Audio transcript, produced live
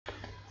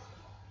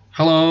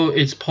Hello,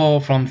 it's Paul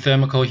from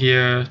Thermeco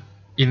here.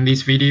 In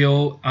this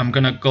video, I'm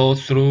gonna go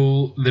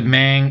through the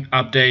main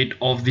update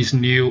of this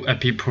new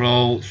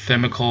EpiPro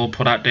Thermeco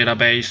product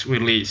database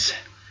release.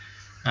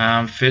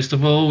 First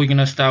of all, we're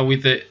gonna start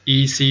with the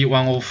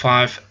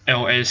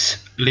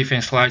EC105LS lift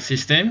and slide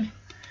system.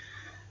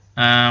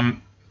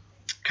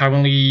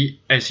 Currently,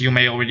 as you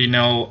may already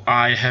know,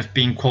 I have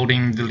been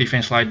quoting the lift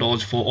and slide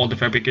doors for all the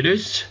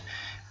fabricators.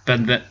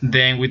 But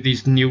then with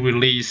this new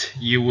release,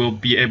 you will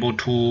be able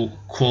to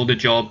quote the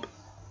job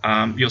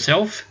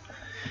yourself.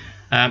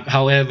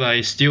 However,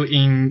 it's still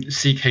in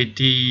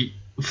CKD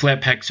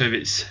Flatpak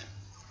service.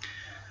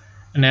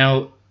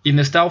 Now, in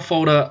the style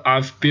folder,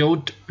 I've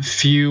built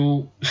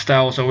few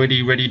styles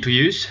already ready to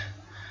use,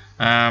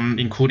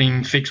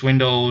 including fixed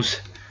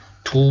windows,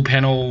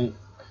 2-panel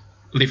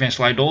lift and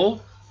slide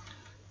door,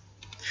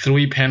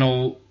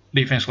 3-panel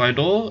lift and slide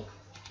door,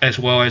 as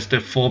well as the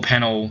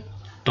 4-panel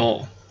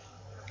door.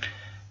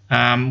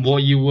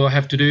 What you will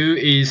have to do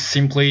is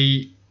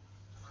simply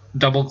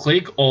double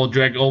click or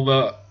drag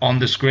over on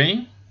the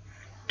screen,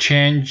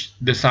 change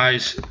the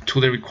size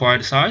to the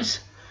required size,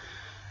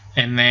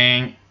 and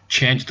then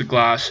change the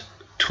glass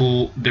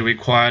to the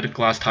required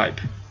glass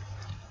type,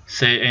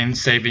 and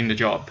saving the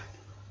job.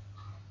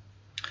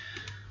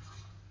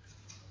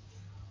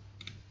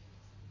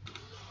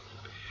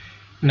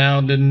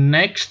 Now the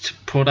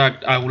next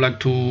product I would like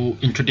to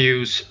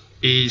introduce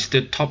is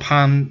the top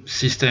hand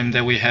system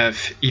that we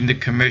have in the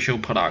commercial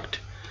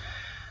product.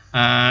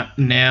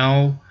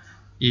 Now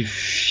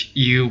if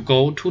you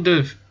go to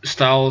the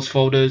styles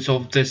folders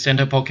of the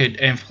center pocket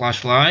and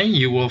flashlight,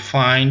 you will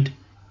find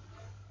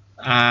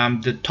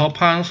the top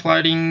hand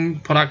sliding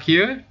product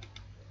here,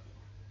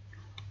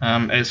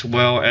 as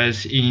well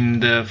as in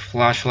the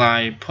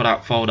flashlight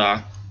product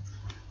folder.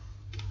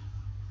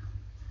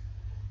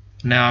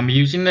 Now I'm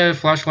using the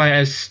flashlight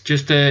as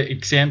just an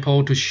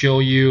example to show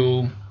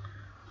you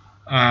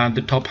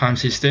the top hand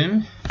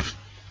system.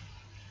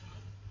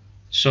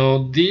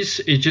 So this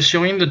is just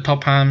showing the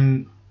top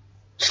hand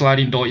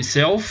sliding door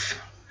itself.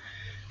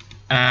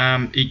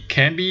 It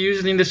can be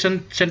used in the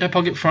center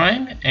pocket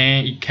frame,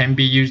 and it can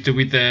be used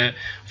with the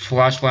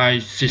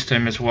flashlight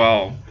system as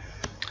well.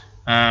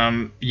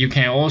 You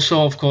can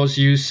also, of course,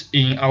 use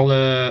in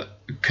other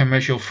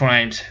commercial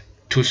frames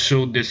to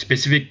suit the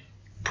specific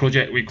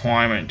project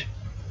requirement.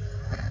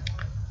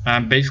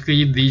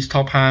 Basically, this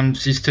top hand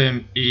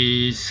system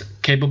is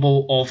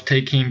capable of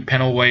taking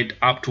panel weight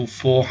up to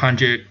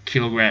 400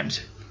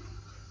 kilograms.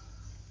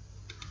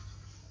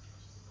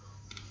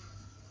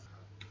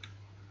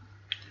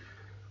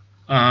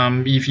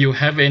 If you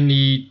have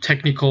any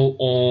technical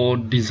or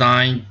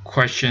design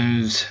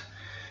questions,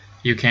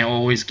 you can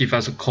always give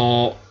us a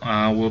call.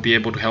 We'll be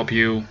able to help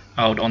you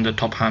out on the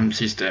top hand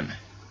system.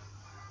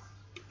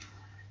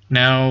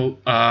 Now,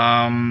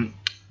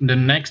 the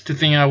next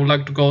thing I would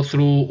like to go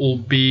through will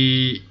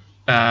be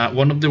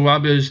one of the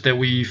rubbers that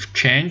we've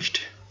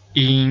changed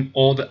in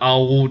all the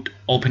outward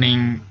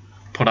opening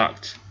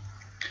products.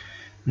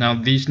 Now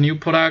this new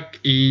product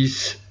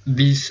is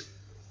this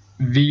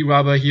V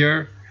rubber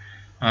here.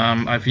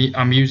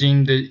 I'm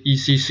using the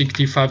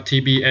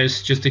EC65TB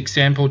as just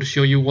example to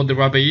show you what the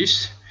rubber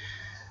is.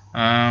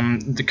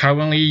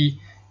 Currently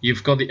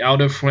you've got the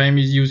outer frame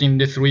is using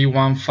the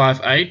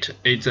 3158.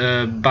 It's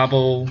a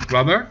bubble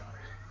rubber,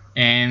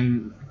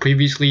 and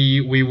previously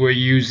we were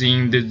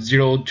using the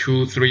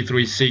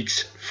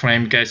 02336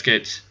 frame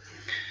gaskets.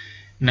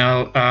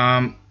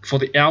 Now for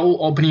the L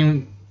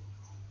opening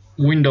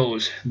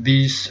windows,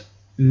 this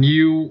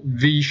new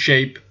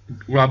V-shaped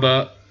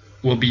rubber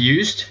will be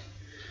used.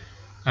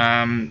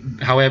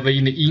 However,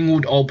 in the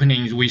inward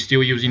openings, we're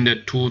still using the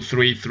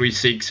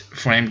 2336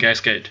 frame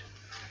gasket.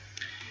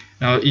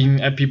 Now in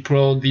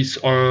EpiPro, this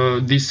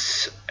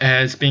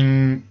has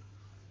been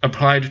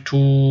applied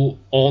to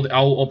all the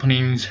L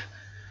openings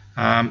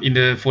in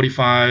the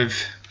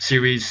 45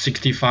 series,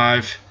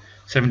 65,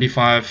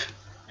 75,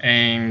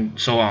 and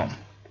so on.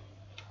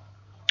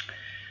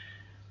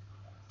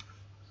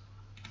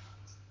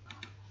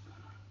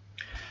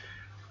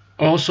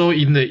 Also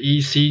in the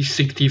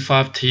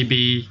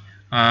EC65TB,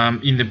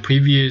 in the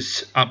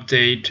previous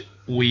update,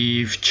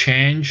 we've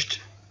changed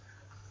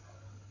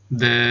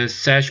the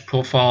sash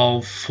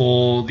profile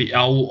for the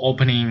L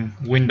opening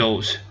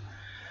windows.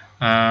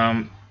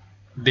 The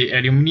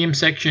aluminum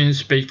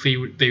sections,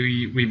 basically they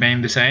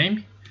remain the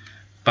same,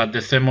 but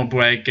the thermal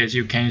brake, as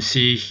you can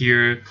see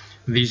here,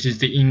 this is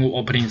the inward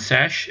opening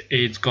sash.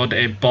 It's got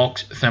a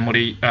box thermal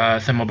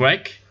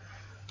brake,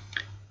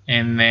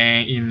 and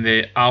then in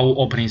the outward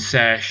opening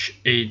sash,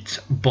 it's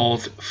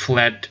both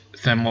flat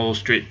thermal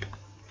strip.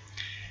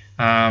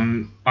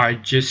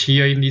 Just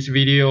here in this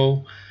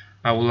video,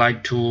 I would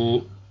like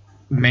to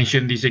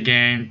mention this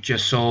again,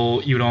 just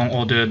so you don't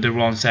order the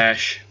wrong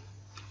sash.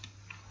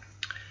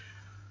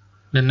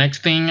 The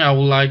next thing I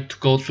would like to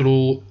go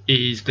through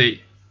is the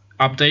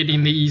update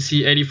in the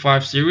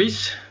EC85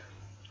 series.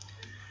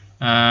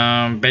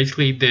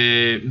 Basically,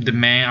 the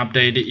main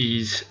update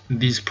is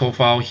this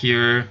profile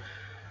here,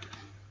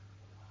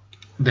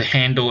 the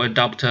handle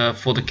adapter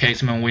for the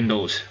casement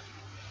windows.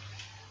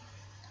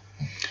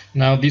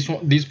 Now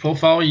this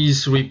profile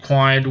is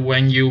required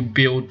when you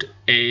build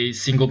a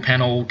single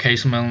panel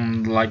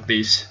casement like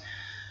this.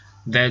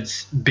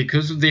 That's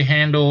because the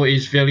handle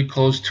is very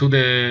close to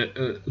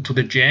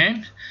the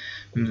jamb.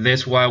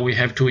 That's why we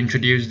have to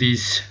introduce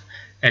this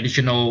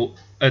additional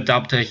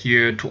adapter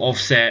here to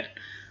offset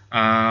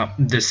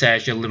the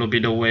sash a little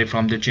bit away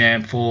from the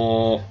jamb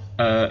for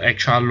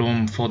extra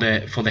room for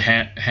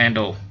the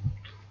handle.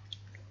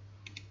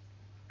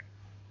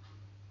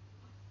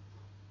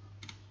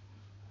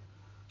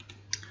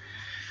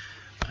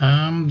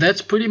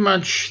 That's pretty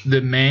much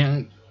the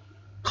main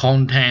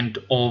content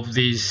of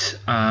this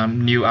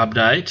new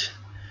update.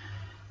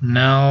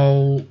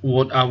 Now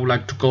what I would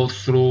like to go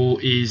through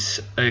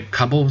is a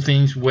couple of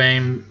things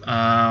when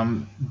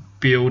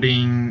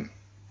building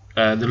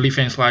the lift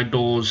and slide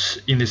doors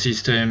in the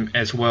system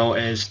as well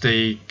as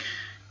the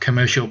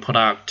commercial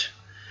product.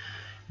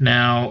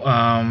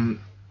 Now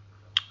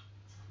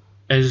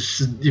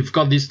as you've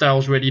got these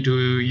styles ready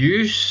to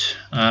use,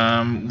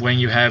 when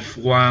you have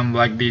one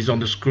like this on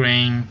the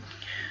screen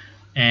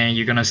and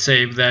you're gonna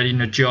save that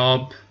in a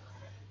job,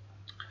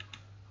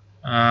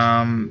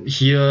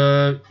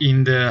 here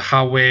in the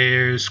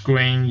hardware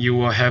screen you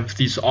will have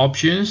these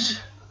options.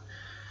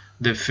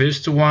 The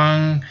first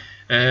one,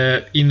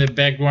 in the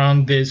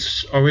background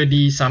there's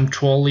already some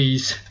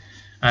trolleys,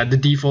 the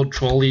default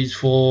trolleys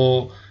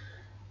for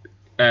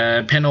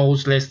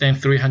panels less than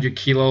 300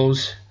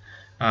 kilos,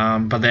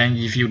 but then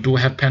if you do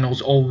have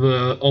panels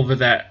over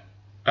that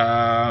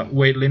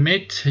weight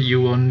limit, you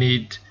will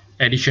need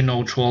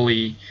additional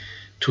trolley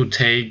to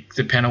take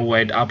the panel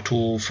weight up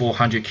to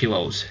 400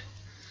 kilos.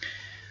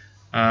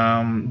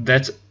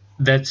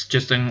 That's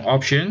just an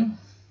option.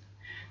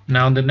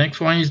 Now the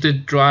next one is the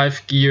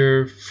drive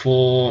gear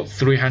for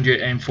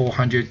 300 and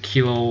 400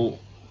 kilo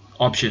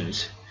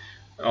options.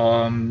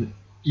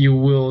 You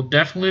will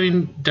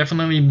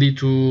definitely need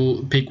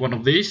to pick one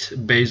of these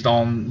based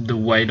on the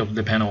weight of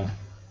the panel.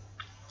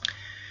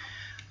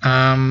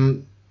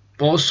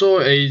 Also,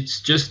 it's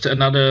just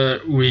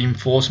another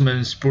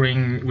reinforcement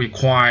spring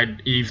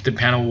required if the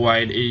panel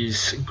weight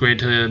is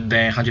greater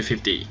than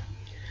 150.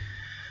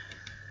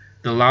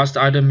 The last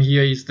item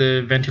here is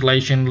the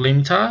ventilation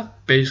limiter.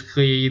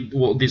 Basically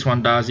what this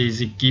one does is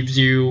it gives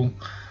you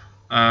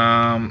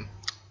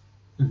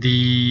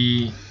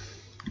the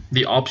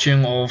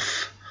option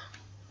of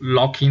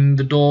locking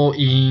the door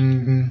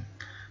in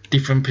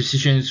different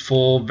positions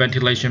for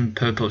ventilation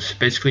purpose.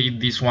 Basically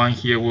this one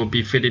here will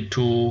be fitted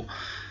to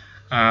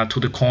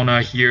the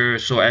corner here,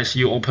 so as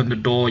you open the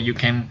door you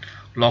can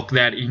lock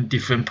that in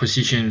different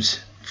positions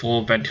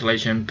for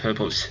ventilation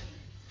purpose.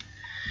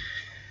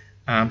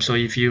 So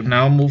if you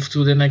now move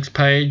to the next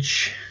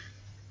page,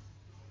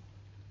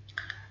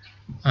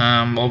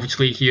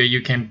 obviously here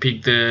you can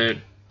pick the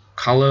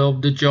color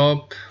of the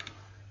job.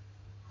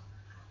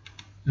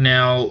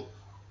 Now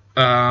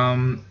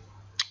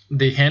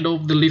the handle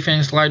of the lift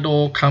and slide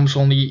door comes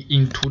only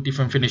in two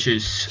different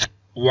finishes.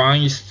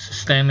 One is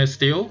stainless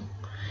steel,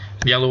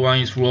 the other one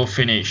is raw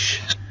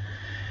finish.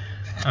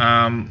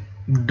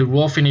 The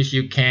raw finish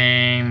you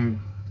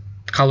can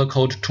color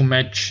code to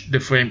match the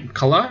frame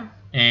color,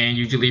 and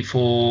usually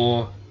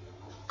for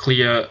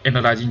clear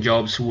anodizing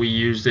jobs we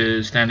use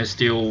the stainless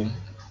steel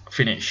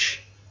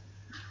finish.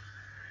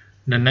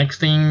 The next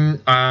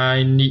thing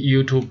I need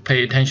you to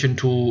pay attention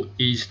to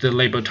is the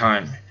labor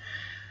time.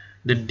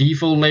 The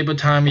default labor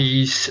time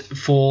is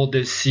for the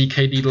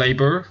CKD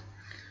labor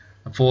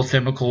for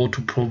Thermeco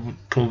to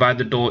provide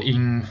the door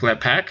in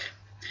flat pack.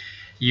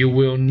 You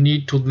will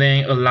need to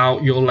then allow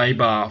your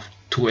labor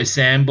to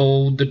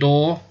assemble the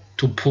door,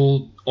 to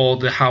pull all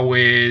the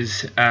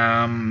hardwares,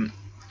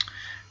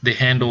 the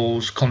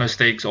handles, corner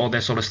stakes, all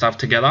that sort of stuff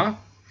together.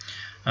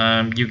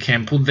 You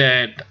can put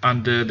that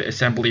under the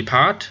assembly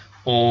part,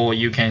 or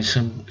you can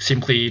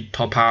simply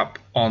top up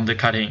on the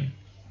cutting.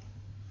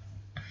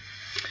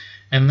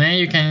 And then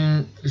you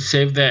can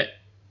save that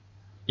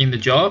in the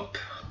job.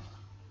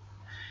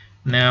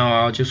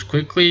 Now I'll just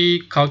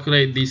quickly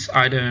calculate this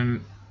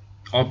item,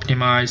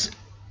 optimize,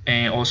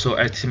 and also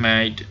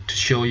estimate to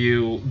show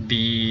you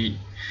the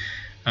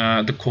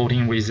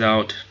quoting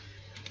result.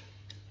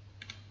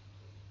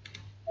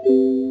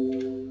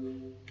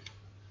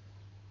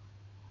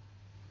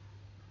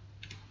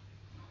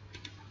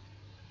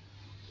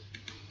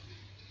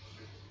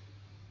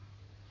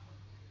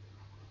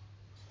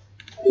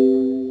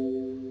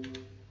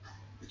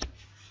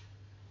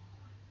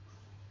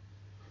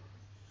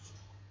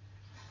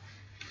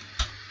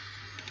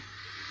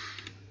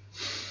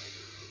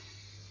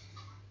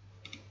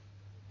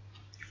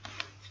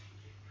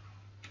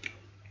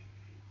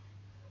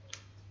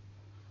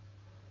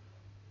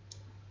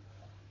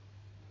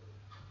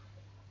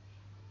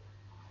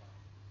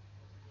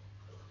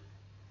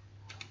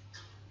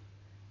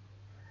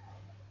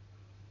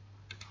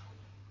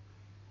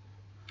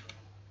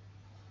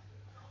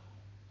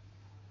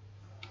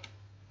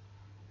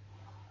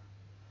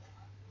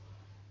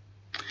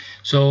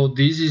 So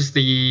this is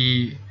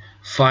the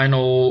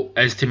final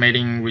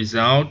estimating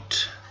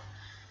result.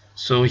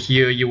 So So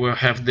here you will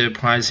have the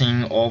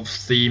pricing of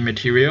the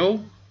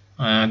material,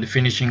 the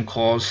finishing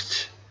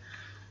cost,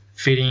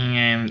 fitting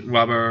and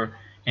rubber,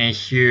 and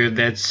here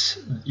that's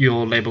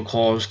your labor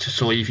cost.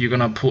 So if you're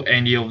gonna put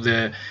any of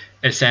the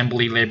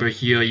assembly labor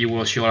here, it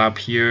will show up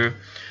here,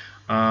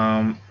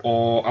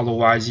 or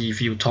otherwise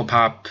if you top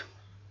up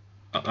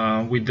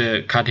with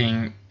the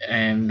cutting,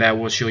 and that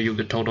will show you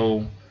the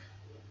total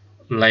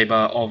labor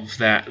of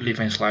that lift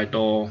and slide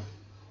door.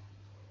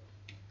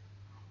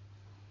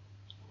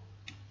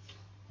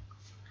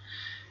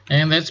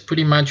 And that's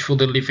pretty much for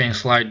the lift and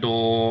slide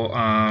door.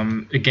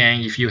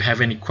 Again, if you have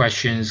any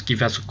questions,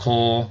 give us a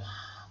call.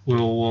 We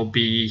will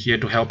be here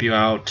to help you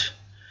out.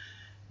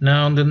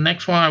 Now the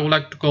next one I would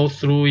like to go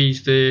through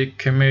is the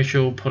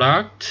commercial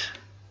product.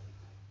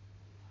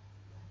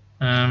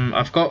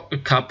 I've got a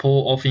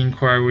couple of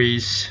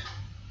inquiries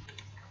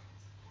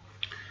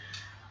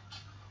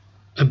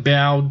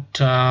about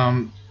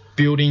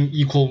building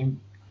equal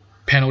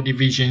panel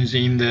divisions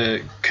in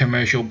the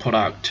commercial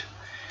product.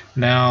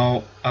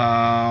 Now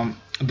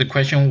the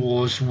question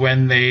was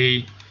when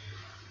they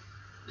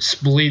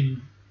split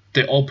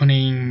the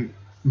opening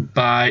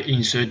by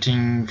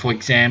inserting, for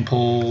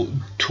example,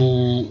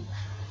 2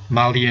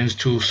 mullions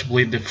to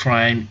split the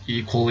frame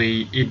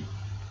equally,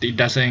 it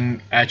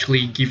doesn't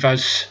actually give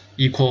us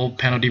equal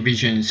panel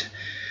divisions,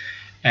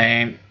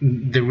 and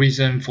the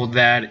reason for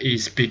that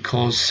is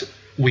because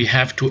we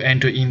have to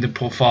enter in the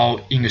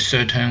profile in a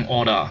certain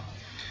order.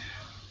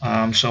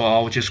 So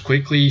I'll just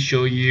quickly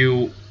show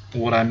you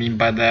what I mean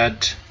by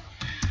that.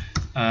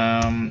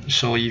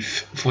 So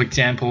if, for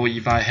example,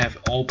 if I have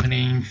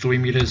opening 3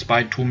 meters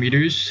by 2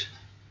 meters,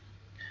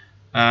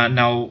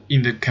 now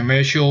in the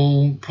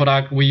commercial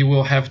product we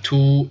will have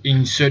to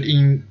insert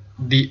in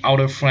the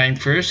outer frame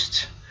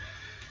first.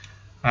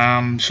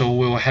 So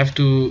we'll have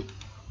to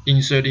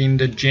insert in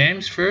the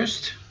jambs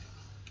first,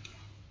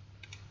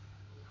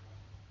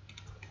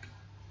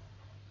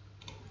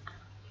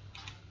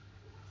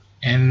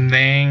 and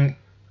then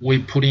we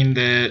put in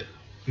the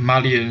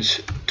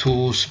mullions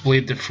to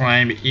split the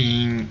frame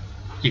in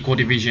equal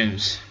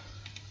divisions.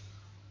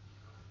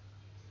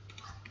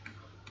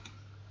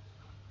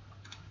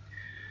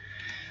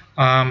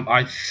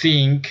 I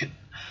think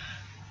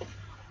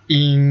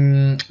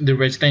in the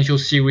residential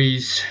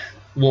series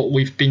what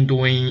we've been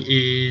doing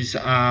is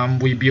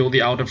we build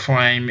the outer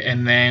frame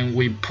and then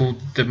we put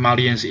the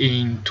mullions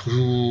in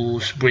to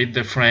split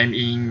the frame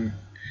in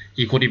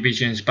equal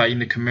divisions, but in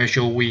the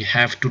commercial we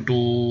have to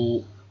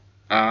do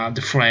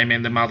the frame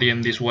and the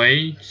mullion this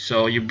way.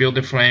 So you build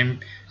the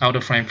frame,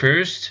 outer frame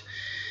first,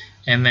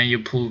 and then you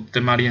put the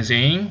mullions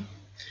in,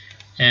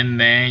 and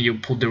then you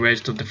put the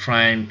rest of the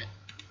frame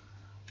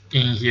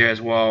in here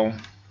as well.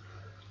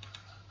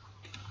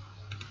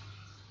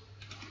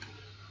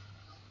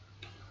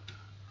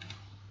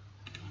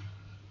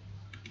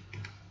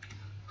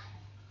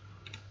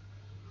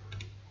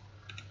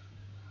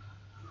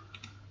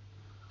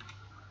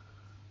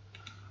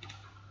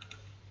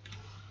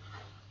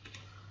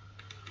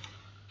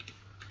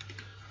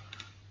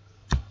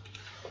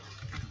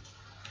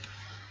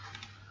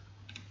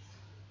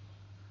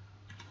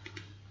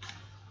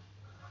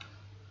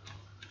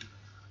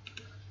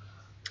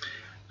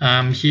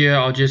 Here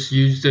I'll just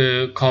use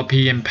the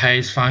copy and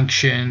paste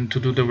function to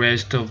do the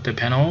rest of the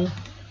panel,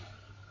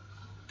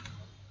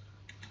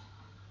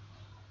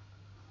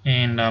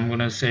 and I'm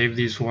gonna save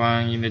this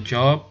one in the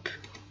job.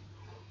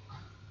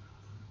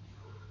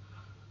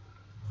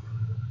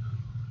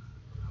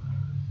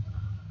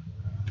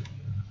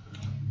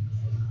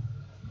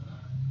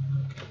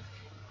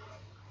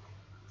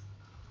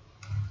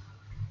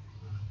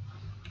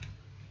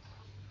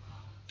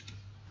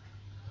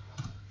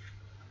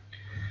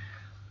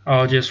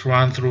 I'll just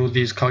run through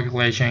this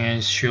calculation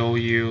and show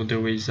you the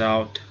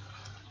result.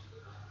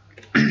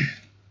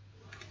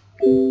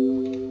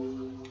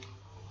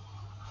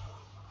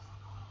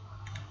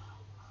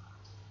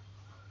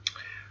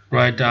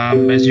 Right,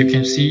 as you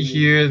can see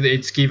here,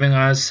 it's giving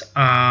us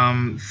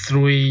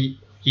 3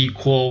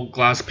 equal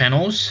glass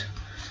panels.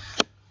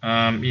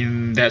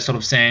 In that sort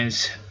of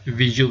sense,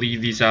 visually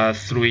these are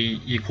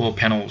 3 equal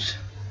panels,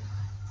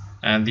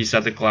 and these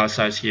are the glass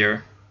size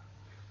here.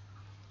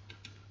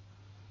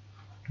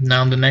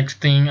 Now the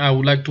next thing I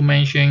would like to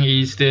mention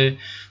is the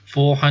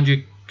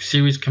 400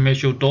 series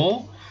commercial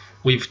door.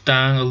 We've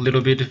done a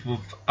little bit of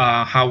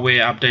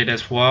hardware update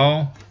as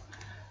well.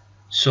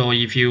 So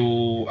if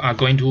you are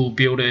going to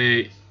build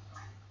a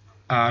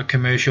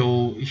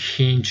commercial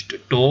hinged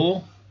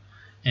door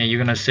and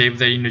you're gonna save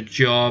that in the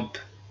job,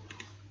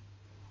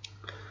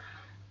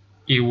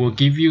 it will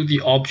give you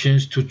the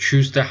options to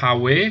choose the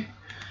hardware.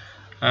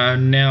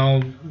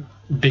 Now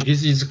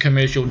because it's a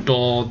commercial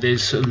door,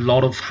 there's a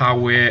lot of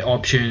hardware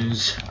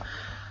options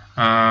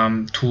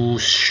to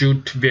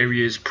suit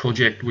various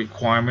project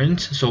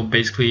requirements. So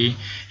basically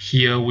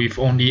here we've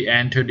only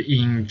entered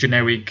in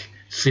generic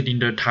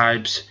cylinder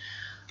types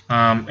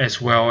as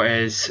well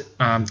as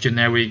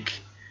generic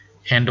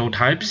handle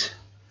types.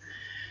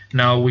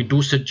 Now we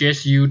do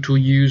suggest you to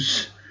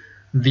use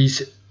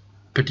these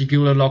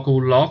particular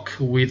local lock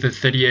with a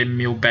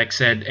 38mm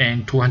backset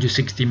and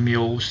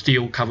 260mm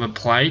steel cover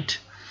plate.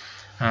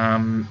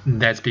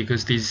 That's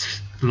because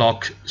this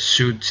lock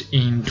suits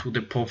into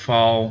the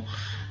profile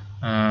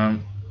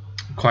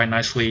quite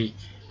nicely.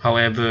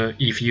 However,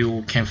 if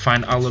you can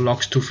find other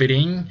locks to fit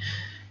in,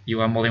 you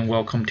are more than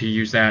welcome to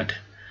use that.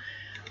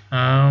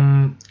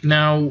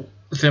 Now,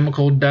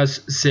 Thermeco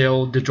does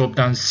sell the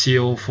drop-down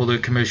seal for the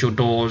commercial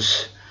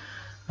doors.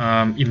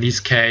 In this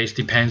case,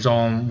 depends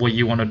on what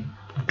you want to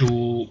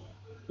do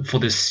for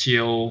the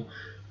seal.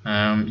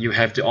 You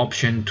have the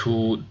option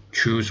to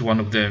choose one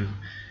of them.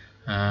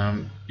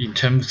 In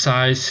terms of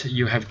size,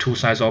 you have two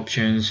size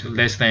options: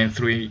 less than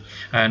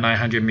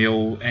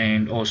 900mm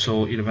and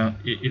also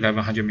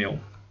 1100mm.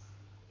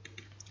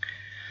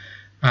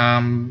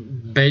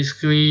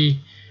 Basically,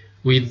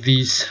 with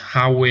this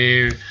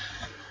hardware,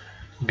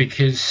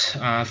 because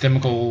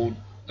Thermeco,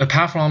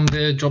 apart from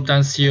the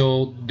drop-down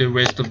seal, the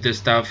rest of the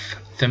stuff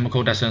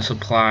Thermeco doesn't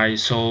supply.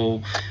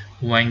 So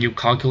when you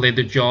calculate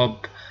the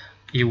job,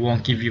 it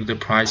won't give you the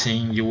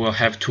pricing. You will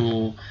have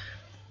to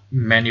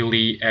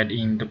manually add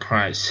in the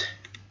price.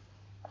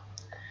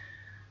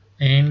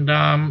 And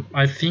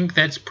I think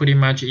that's pretty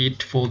much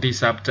it for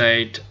this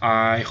update.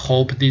 I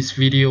hope this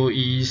video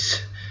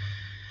is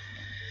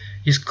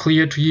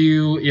clear to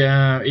you.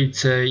 Yeah,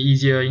 it's a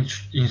easier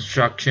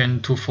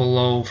instruction to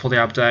follow for the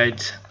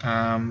update.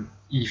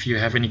 If you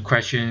have any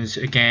questions,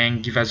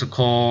 again, give us a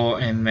call,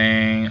 and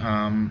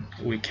then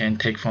we can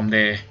take from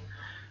there.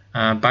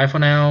 Bye for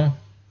now.